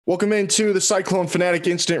Welcome into the Cyclone Fanatic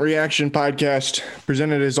Instant Reaction Podcast,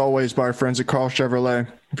 presented as always by our friends at Carl Chevrolet.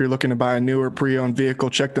 If you're looking to buy a new or pre-owned vehicle,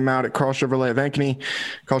 check them out at Carl Chevrolet of Ankeny,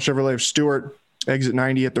 Carl Chevrolet of Stuart, exit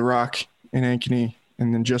 90 at the Rock in Ankeny,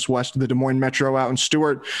 and then just west of the Des Moines Metro out in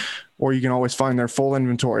Stuart. Or you can always find their full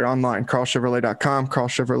inventory online, carlchevrolet.com,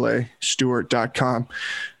 carlchevroletstuart.com.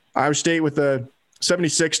 Iowa State with a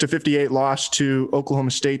 76-58 loss to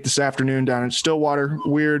Oklahoma State this afternoon down in Stillwater.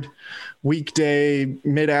 Weird weekday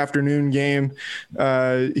mid-afternoon game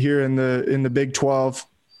here in the Big 12.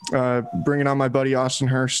 Bringing on my buddy Austin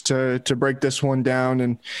Hurst to break this one down.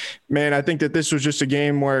 And man, I think that this was just a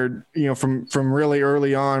game where, you know, from really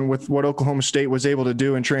early on with what Oklahoma State was able to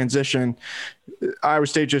do in transition, Iowa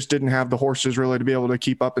State just didn't have the horses really to be able to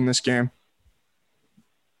keep up in this game.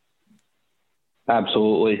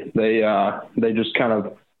 Absolutely. They just kind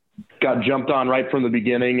of got jumped on right from the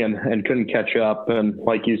beginning and couldn't catch up. And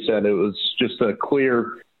like you said, it was just a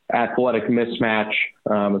clear athletic mismatch,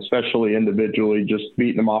 especially individually, just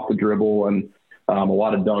beating them off the dribble and a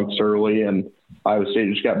lot of dunks early. And Iowa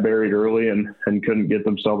State just got buried early and couldn't get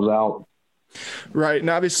themselves out. Right. And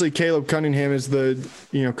obviously Caleb Cunningham is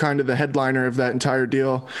kind of the headliner of that entire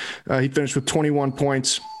deal. He finished with 21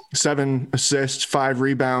 points. 7 assists, 5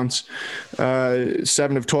 rebounds,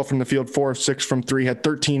 7 of 12 from the field, 4 of 6 from 3, had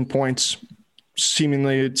 13 points.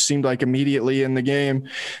 Seemingly, it seemed like immediately in the game,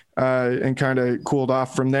 and kind of cooled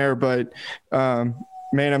off from there. But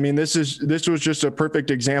man, I mean, this was just a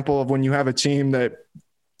perfect example of when you have a team that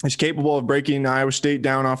is capable of breaking Iowa State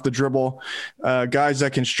down off the dribble, guys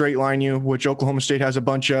that can straight line you, which Oklahoma State has a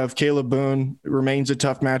bunch of. Caleb Boone remains a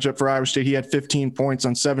tough matchup for Iowa State. He had 15 points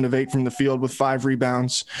on 7 of 8 from the field with 5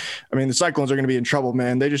 rebounds. I mean, the Cyclones are going to be in trouble,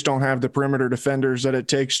 man. They just don't have the perimeter defenders that it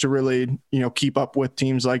takes to really, keep up with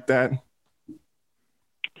teams like that.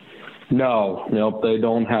 No, they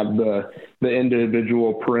don't have the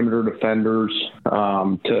individual perimeter defenders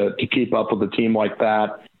to keep up with a team like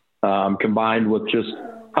that, combined with just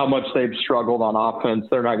how much they've struggled on offense.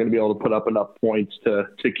 They're not going to be able to put up enough points to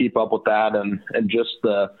keep up with that. And just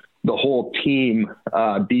the whole team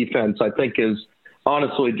defense, I think, is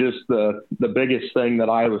honestly just the biggest thing that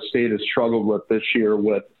Iowa State has struggled with this year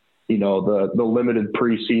with, the limited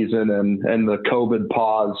preseason and the COVID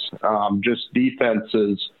pause. Just defense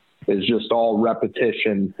is just all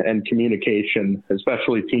repetition and communication,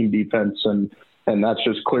 especially team defense. And that's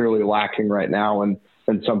just clearly lacking right now. And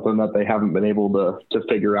something that they haven't been able to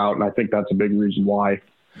figure out. And I think that's a big reason why.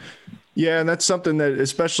 Yeah. And that's something that,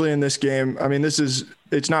 especially in this game, I mean,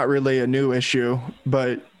 it's not really a new issue,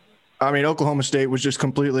 but I mean, Oklahoma State was just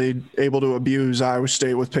completely able to abuse Iowa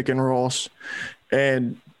State with pick and rolls.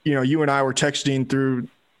 And, you and I were texting through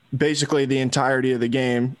basically the entirety of the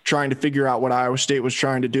game, trying to figure out what Iowa State was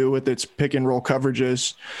trying to do with its pick and roll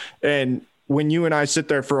coverages. And when you and I sit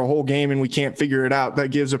there for a whole game and we can't figure it out, that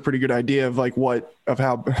gives a pretty good idea of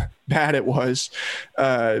how bad it was.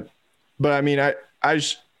 But I mean, I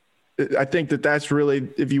think that's really,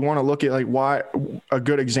 if you want to look at why a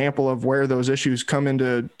good example of where those issues come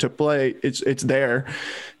into play, it's there.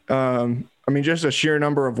 I mean, just a sheer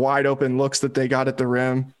number of wide open looks that they got at the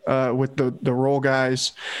rim with the roll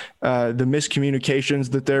guys, the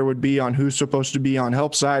miscommunications that there would be on who's supposed to be on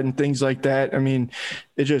help side and things like that. I mean,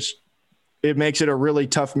 it makes it a really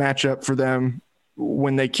tough matchup for them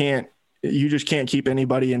when you just can't keep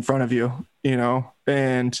anybody in front of you,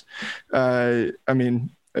 And I mean,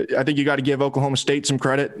 I think you got to give Oklahoma State some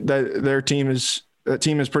credit that their team is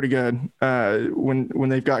pretty good when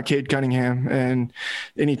they've got Cade Cunningham, and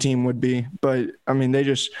any team would be. But I mean, they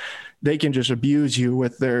can just abuse you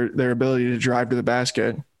with their ability to drive to the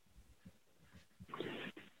basket.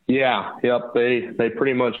 Yeah. Yep. They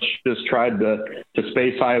pretty much just tried to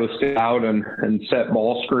space Iowa State out and set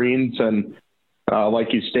ball screens. And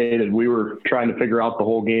like you stated, we were trying to figure out the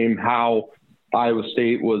whole game how Iowa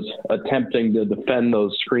State was attempting to defend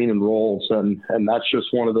those screen and rolls. And that's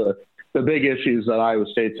just one of the big issues that Iowa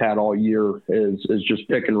State's had all year is just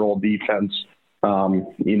pick and roll defense.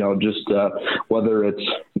 Whether it's,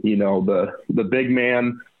 the big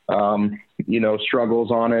man,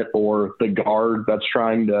 struggles on it, or the guard that's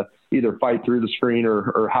trying to either fight through the screen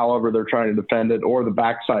or however they're trying to defend it, or the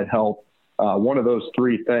backside help. One of those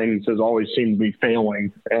three things has always seemed to be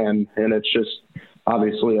failing. And it's just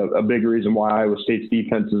obviously a big reason why Iowa State's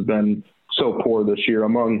defense has been so poor this year,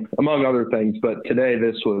 among other things. But today,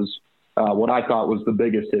 this was what I thought was the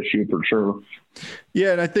biggest issue for sure.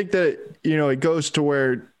 Yeah. And I think that, it goes to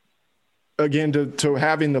where, again, to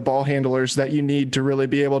having the ball handlers that you need to really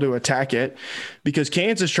be able to attack it, because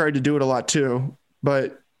Kansas tried to do it a lot too.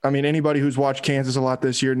 But I mean, anybody who's watched Kansas a lot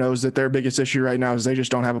this year knows that their biggest issue right now is they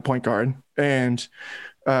just don't have a point guard. And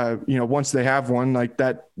once they have one, like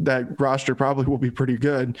that roster probably will be pretty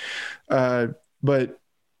good. But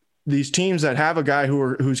these teams that have a guy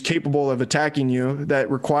who's capable of attacking you,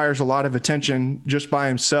 that requires a lot of attention just by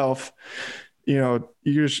himself, you're going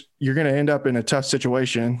to end up in a tough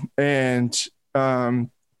situation. And Iowa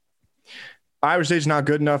State's not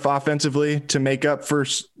good enough offensively to make up for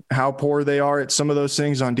how poor they are at some of those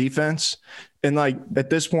things on defense. And like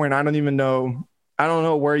at this point, I don't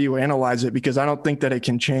know where you analyze it, because I don't think that it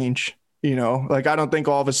can change. Like I don't think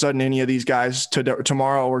all of a sudden any of these guys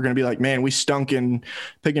tomorrow we're going to be like, man, we stunk in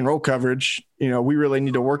pick and roll coverage. We really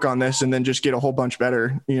need to work on this, and then just get a whole bunch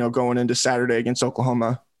better, going into Saturday against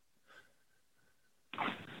Oklahoma.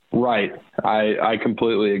 Right. I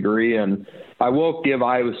completely agree. And I will give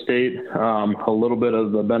Iowa State a little bit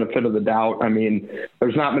of the benefit of the doubt. I mean,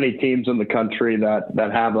 there's not many teams in the country that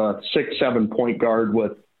have a 6-7 point guard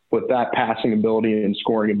with that passing ability and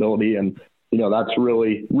scoring ability. And, that's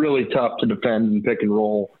really, really tough to defend and pick and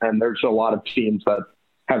roll. And there's a lot of teams that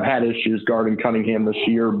have had issues guarding Cunningham this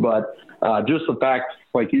year. But just the fact,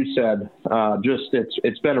 like you said,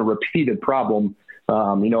 it's been a repeated problem.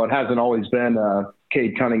 It hasn't always been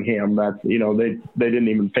Cade Cunningham that, they didn't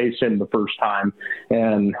even face him the first time.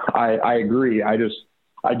 And I agree. I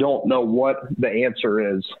don't know what the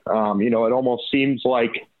answer is. It almost seems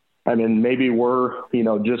like, maybe we're,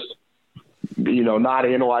 just, not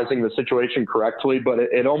analyzing the situation correctly, but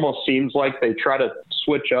it almost seems like they try to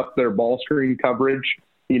switch up their ball screen coverage,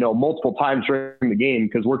 multiple times during the game,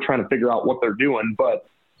 because we're trying to figure out what they're doing. But,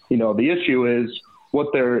 the issue is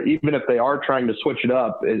even if they are trying to switch it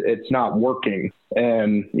up, it's not working.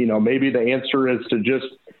 And, maybe the answer is to just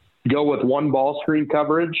go with one ball screen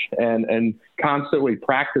coverage and constantly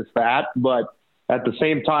practice that. But at the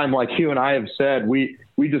same time, like you and I have said, we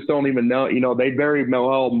just don't even know, they very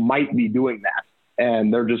well might be doing that,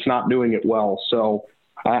 and they're just not doing it well. So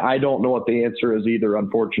I don't know what the answer is either,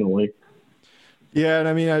 unfortunately. Yeah.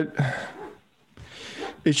 And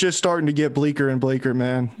it's just starting to get bleaker and bleaker,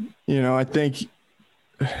 man. I think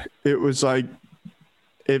it was like,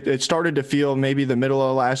 it started to feel maybe the middle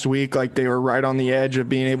of last week like they were right on the edge of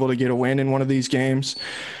being able to get a win in one of these games.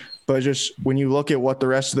 But just when you look at what the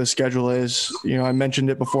rest of the schedule is, I mentioned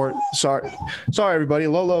it before. Sorry, everybody.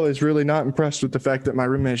 Lolo is really not impressed with the fact that my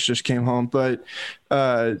roommates just came home. But,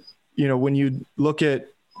 when you look at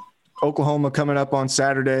Oklahoma coming up on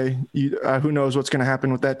Saturday, who knows what's going to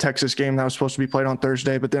happen with that Texas game that was supposed to be played on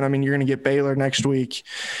Thursday. But then, you're going to get Baylor next week.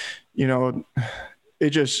 I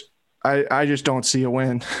just don't see a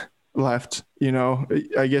win left.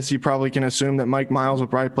 I guess you probably can assume that Mike Miles will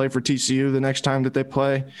probably play for TCU the next time that they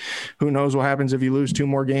play. Who knows what happens if you lose 2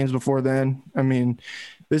 more games before then?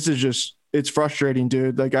 This is just, it's frustrating,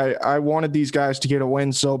 dude. Like I wanted these guys to get a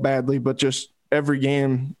win so badly, but just every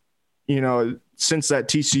game, since that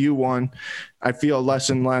TCU one, I feel less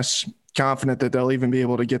and less confident that they'll even be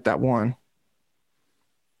able to get that one.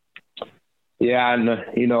 Yeah, and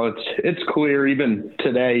it's clear even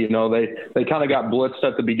today. They kind of got blitzed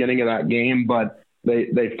at the beginning of that game, but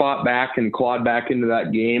they fought back and clawed back into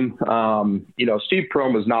that game. Steve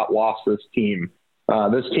Prohm has not lost this team.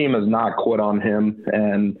 This team has not quit on him,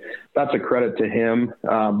 and that's a credit to him.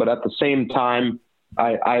 But at the same time,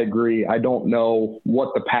 I agree. I don't know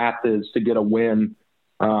what the path is to get a win.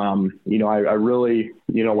 I really,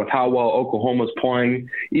 with how well Oklahoma's playing,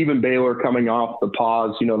 even Baylor coming off the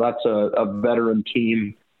pause, that's a veteran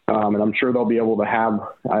team. And I'm sure they'll be able to have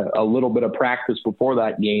a little bit of practice before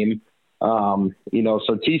that game. So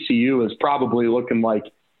TCU is probably looking like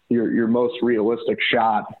your most realistic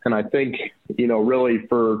shot. And I think, really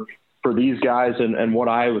for these guys and what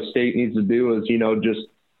Iowa State needs to do is, just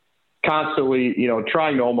constantly,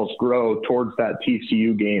 trying to almost grow towards that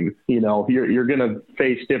TCU game. You're going to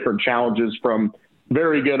face different challenges from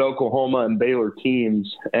very good Oklahoma and Baylor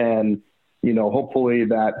teams. And, hopefully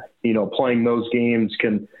that, playing those games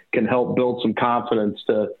can help build some confidence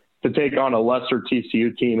to take on a lesser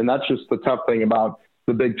TCU team. And that's just the tough thing about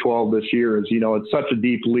the Big 12 this year is, it's such a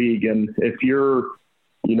deep league. And if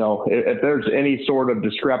if there's any sort of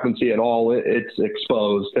discrepancy at all, it's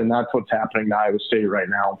exposed. And that's what's happening to Iowa State right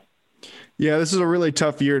now. Yeah, this is a really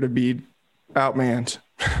tough year to be outmanned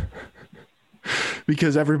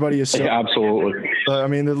because everybody is so absolutely.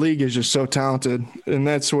 The league is just so talented, and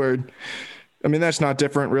that's where, that's not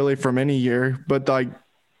different really from any year, but like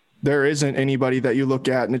there isn't anybody that you look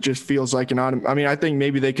at and it just feels like I think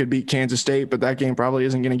maybe they could beat Kansas State, but that game probably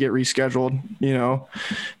isn't going to get rescheduled,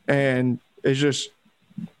 and it's just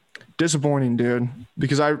disappointing, dude,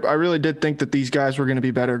 because I really did think that these guys were going to be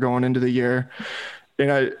better going into the year.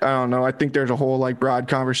 And I don't know. I think there's a whole broad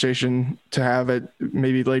conversation to have it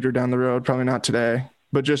maybe later down the road. Probably not today.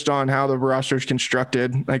 but just on how the roster is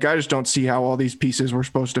constructed. Like, I just don't see how all these pieces were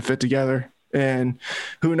supposed to fit together. And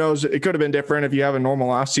who knows, it could have been different if you have a normal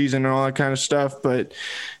off season and all that kind of stuff, but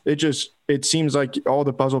it seems like all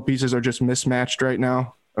the puzzle pieces are just mismatched right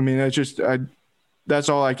now. I mean, that's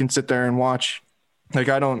all I can sit there and watch. Like,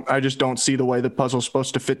 I just don't see the way the puzzle's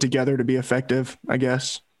supposed to fit together to be effective, I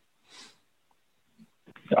guess.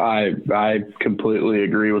 I completely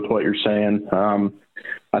agree with what you're saying.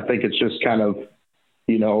 I think it's just kind of,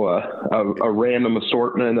 a random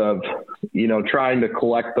assortment of, trying to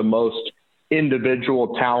collect the most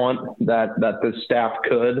individual talent that this staff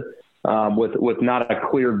could, with not a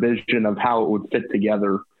clear vision of how it would fit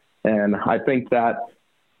together. And I think that,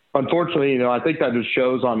 unfortunately, I think that just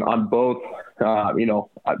shows on both,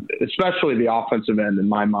 especially the offensive end in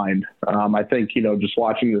my mind. I think, just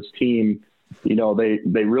watching this team,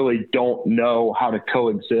 they really don't know how to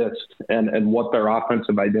coexist and what their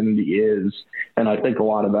offensive identity is. And I think a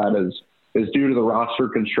lot of that is due to the roster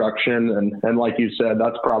construction. And like you said,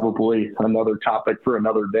 that's probably another topic for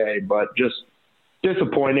another day, but just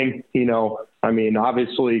disappointing.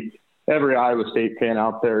 Obviously every Iowa State fan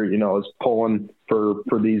out there, is pulling for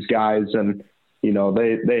these guys, and,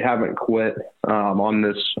 they haven't quit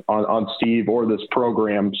on Steve or this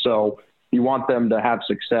program. So you want them to have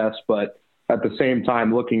success, but at the same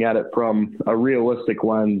time, looking at it from a realistic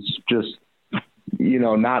lens, just,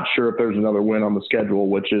 not sure if there's another win on the schedule,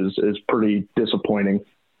 which is pretty disappointing.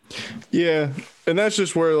 Yeah. And that's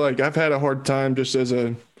just where, like, I've had a hard time just as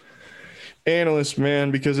a analyst,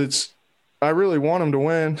 man, because I really want them to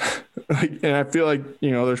win. And I feel like,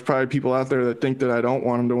 there's probably people out there that think that I don't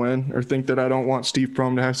want them to win, or think that I don't want Steve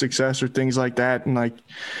Prohm to have success or things like that. And, like,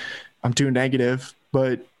 I'm too negative,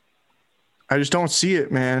 but I just don't see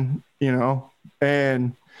it, man,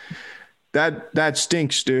 and that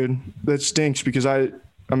stinks, dude. That stinks, because I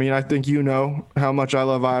think how much I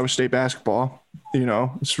love Iowa State basketball.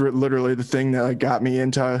 It's literally the thing that, like,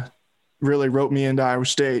 really wrote me into Iowa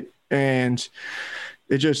State. And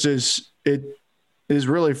it just is, it is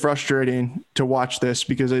really frustrating to watch this,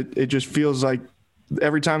 because it just feels like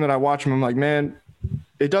every time that I watch them, I'm like, man,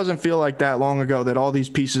 it doesn't feel like that long ago that all these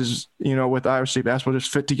pieces, with Iowa State basketball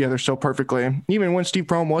just fit together so perfectly. Even when Steve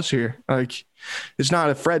Prohm was here, like, it's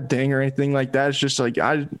not a Fred thing or anything like that. It's just like,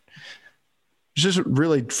 it's just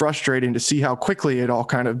really frustrating to see how quickly it all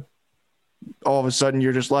of a sudden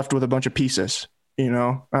you're just left with a bunch of pieces, I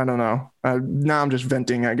don't know. Now I'm just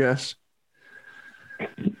venting, I guess.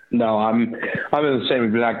 No, I'm in the same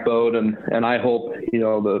exact boat. And I hope,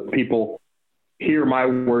 the people hear my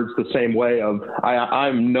words the same way of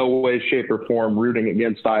I'm no way, shape, or form rooting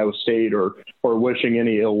against Iowa State or wishing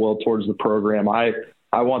any ill will towards the program. I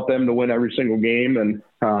want them to win every single game. And,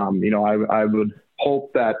 I would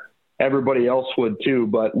hope that everybody else would too,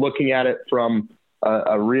 but looking at it from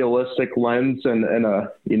a realistic lens and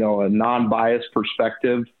a non-biased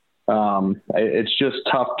perspective, it's just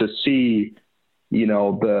tough to see,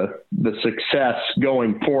 the success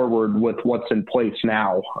going forward with what's in place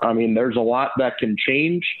now. I mean, there's a lot that can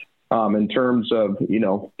change in terms of,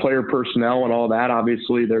 player personnel and all that.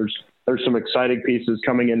 Obviously there's some exciting pieces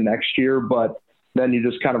coming in next year, but then you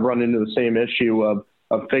just kind of run into the same issue of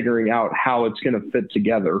figuring out how it's going to fit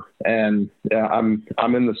together. And I'm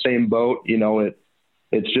in the same boat. It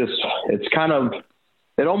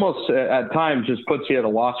almost at times just puts you at a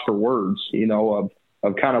loss for words,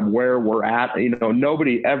 of kind of where we're at.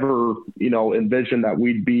 Nobody ever, envisioned that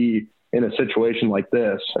we'd be in a situation like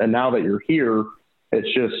this. And now that you're here,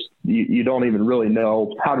 it's just, you don't even really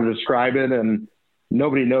know how to describe it. And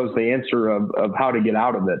nobody knows the answer of how to get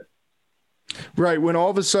out of it. Right. When all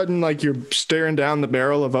of a sudden, like, you're staring down the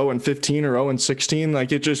barrel of 0-15 or 0-16,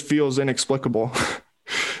 like, it just feels inexplicable,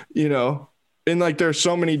 And, like, there's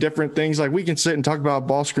so many different things. Like, we can sit and talk about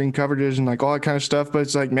ball screen coverages and, like, all that kind of stuff, but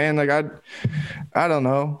it's like, man, like, I don't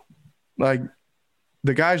know. Like,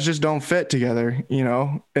 the guys just don't fit together,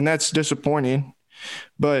 and that's disappointing.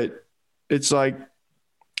 But it's like,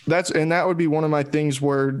 that would be one of my things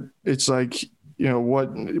where it's like, what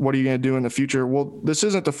are you going to do in the future? Well, this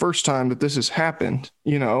isn't the first time that this has happened,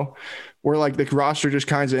 where, like, the roster just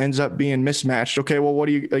kind of ends up being mismatched. Okay, well, what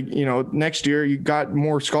do you, next year you got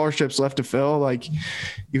more scholarships left to fill. Like,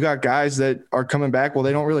 you got guys that are coming back. Well,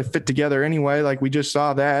 they don't really fit together anyway. Like, we just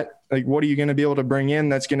saw that. Like, what are you going to be able to bring in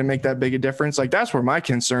that's going to make that big a difference? Like, that's where my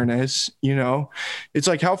concern is, It's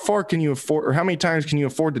like, how far can you afford, or how many times can you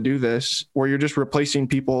afford to do this where you're just replacing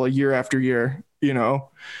people year after year,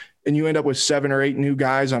 and you end up with 7 or 8 new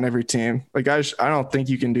guys on every team? Like, I don't think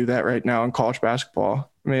you can do that right now in college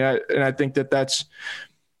basketball. I mean, I think that that's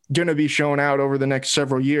going to be shown out over the next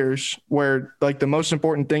several years, where, like, the most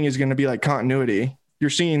important thing is going to be, like, continuity. you're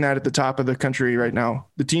seeing that at the top of the country right now.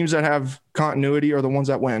 The teams that have continuity are the ones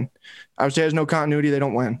that win. Iowa State has no continuity, they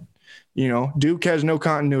don't win. You know, Duke has no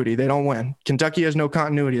continuity, they don't win. Kentucky has no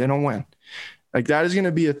continuity, they don't win. Like, that is going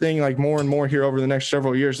to be a thing, like, more and more here over the next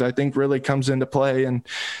several years that I think really comes into play. And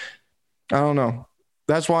I don't know.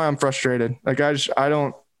 That's why I'm frustrated. Like, I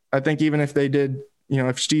think even if they did, you know,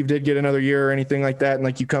 if Steve did get another year or anything like that, and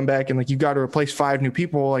like you come back and like you got to replace 5 new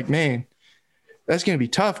people, like, man, that's going to be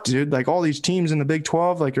tough, dude. Like, all these teams in the Big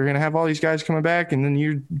 12, like, are going to have all these guys coming back, and then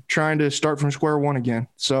you're trying to start from square one again.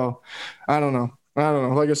 So I don't know.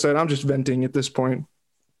 Like I said, I'm just venting at this point.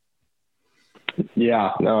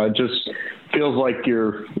 Yeah, no, it just feels like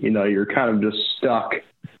you're kind of just stuck,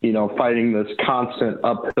 you know, fighting this constant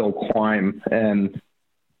uphill climb. And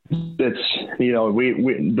it's, you know,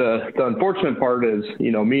 the unfortunate part is,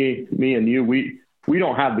 you know, me and you, we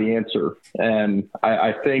don't have the answer. And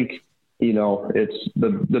I think, you know, it's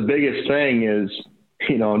the biggest thing is,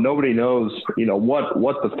 you know, nobody knows, you know, what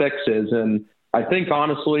the fix is. And I think,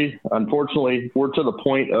 honestly, unfortunately, we're to the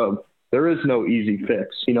point of there is no easy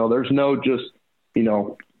fix. You know, there's no just, you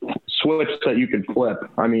know, switch that you could flip.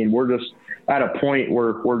 I mean, we're just at a point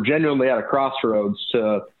where we're genuinely at a crossroads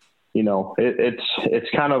to, you know, it's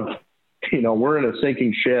kind of, you know, we're in a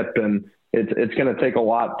sinking ship, and it's going to take a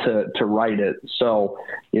lot to right it. So,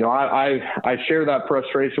 you know, I share that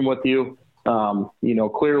frustration with you. You know,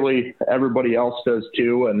 clearly everybody else does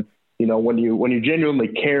too. And, you know, when you genuinely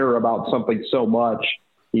care about something so much,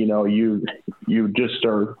 you know, you just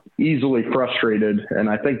are easily frustrated. And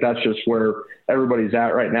I think that's just where everybody's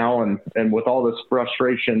at right now. And with all this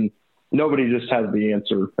frustration, nobody just has the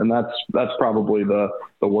answer. And that's probably the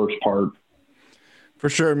worst part. For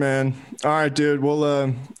sure, man. All right, dude.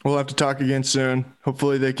 We'll have to talk again soon.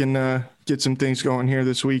 Hopefully they can get some things going here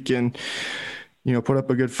this week and, you know, put up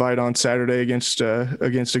a good fight on Saturday against a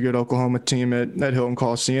good Oklahoma team at Hilton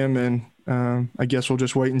Coliseum. And I guess we'll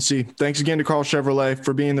just wait and see. Thanks again to Karl Chevrolet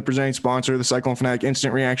for being the presenting sponsor of the Cyclone Fanatic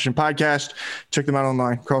Instant Reaction podcast. Check them out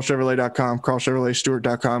online, karlchevrolet.com,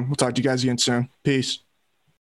 karlchevroletstewart.com. We'll talk to you guys again soon. Peace.